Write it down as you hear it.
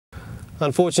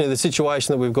Unfortunately, the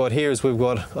situation that we've got here is we've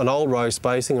got an old row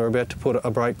spacing. We're about to put a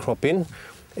break crop in,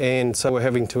 and so we're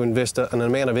having to invest an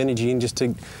amount of energy in just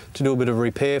to do a bit of a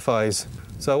repair phase.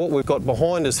 So what we've got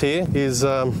behind us here is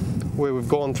where we've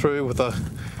gone through with a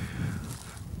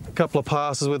couple of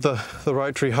passes with the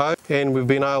rotary hoe, and we've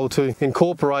been able to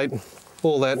incorporate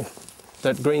all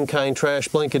that green cane trash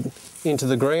blanket into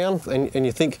the ground, and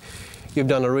you think you've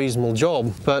done a reasonable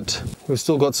job, but we've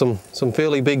still got some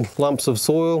fairly big lumps of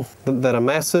soil that are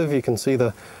massive. You can see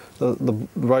the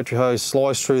rotary hose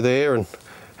sliced through there and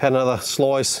had another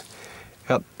slice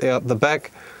out the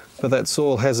back, but that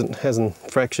soil hasn't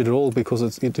fractured at all because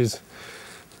it is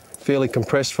fairly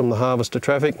compressed from the harvester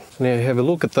traffic. Now have a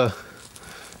look at the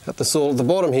soil at the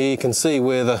bottom here. You can see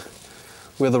where the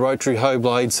rotary hoe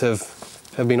blades have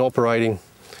been operating.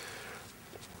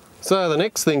 So the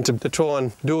next thing to try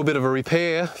and do a bit of a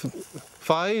repair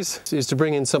phase is to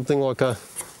bring in something like a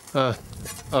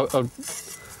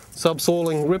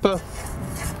subsoiling ripper.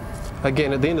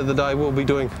 Again, at the end of the day, we'll be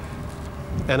doing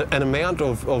an amount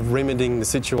of remedying the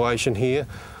situation here,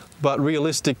 but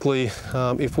realistically,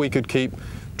 if we could keep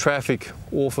traffic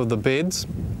off of the beds,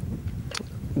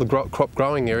 the crop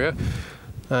growing area,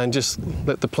 and just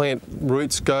let the plant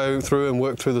roots go through and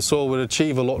work through the soil, we'd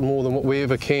achieve a lot more than what we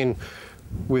ever can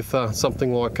with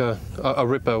something like a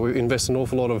ripper. We invest an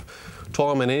awful lot of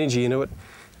time and energy into it,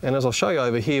 and as I'll show you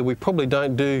over here, we probably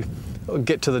don't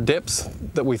get to the depths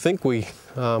that we think we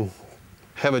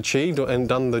have achieved and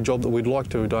done the job that we'd like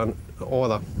to have done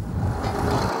either.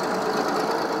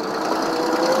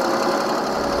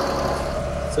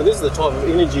 So this is the type of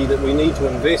energy that we need to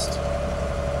invest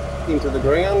into the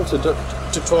ground to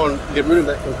try and get rid of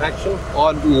that compaction.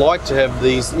 I'd like to have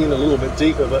these in a little bit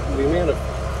deeper, but the amount of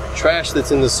trash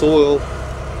that's in the soil,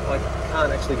 I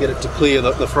can't actually get it to clear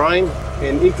the frame.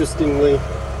 And interestingly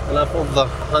enough, of the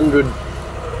 100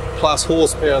 plus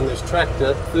horsepower in this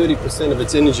tractor, 30% of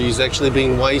its energy is actually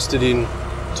being wasted in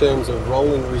terms of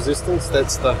rolling resistance.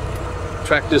 That's the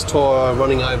tractor's tyre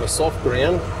running over soft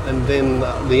ground, and then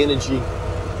the energy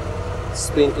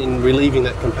spent in relieving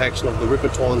that compaction of the ripper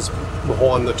tines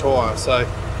behind the tyre. So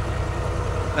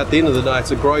at the end of the day,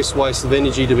 it's a gross waste of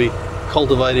energy to be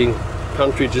cultivating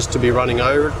country just to be running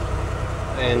over it,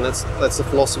 and that's the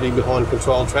philosophy behind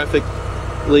controlled traffic,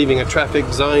 leaving a traffic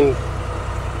zone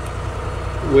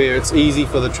where it's easy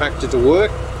for the tractor to work,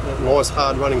 a nice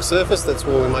hard running surface. That's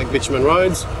why we make bitumen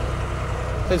roads.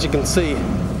 As you can see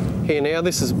here now,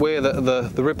 this is where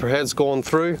the ripper has gone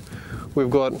through. We've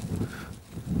got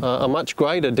a much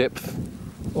greater depth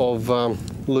of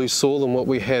loose soil than what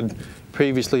we had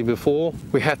previously before.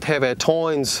 We have to have our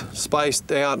tines spaced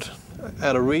out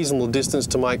at a reasonable distance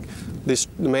to make this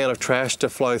amount of trash to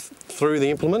flow through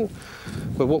the implement.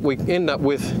 But what we end up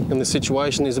with in the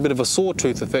situation is a bit of a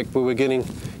sawtooth effect, where we're getting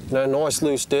nice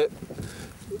loose dirt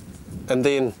and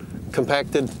then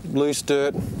compacted, loose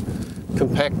dirt,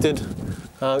 compacted.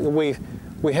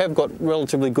 We have got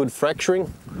relatively good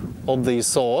fracturing of these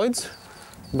sides,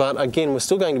 but again, we're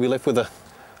still going to be left with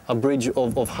a bridge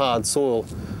of hard soil.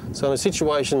 So in a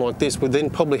situation like this, we then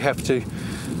probably have to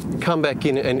come back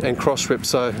in and cross rip,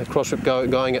 so a cross rip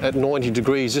going at 90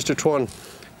 degrees just to try and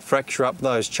fracture up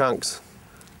those chunks.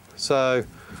 So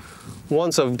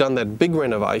once I've done that big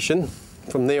renovation,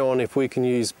 from there on, if we can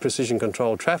use precision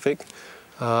controlled traffic,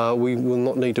 we will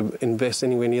not need to invest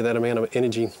anywhere near that amount of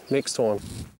energy next time.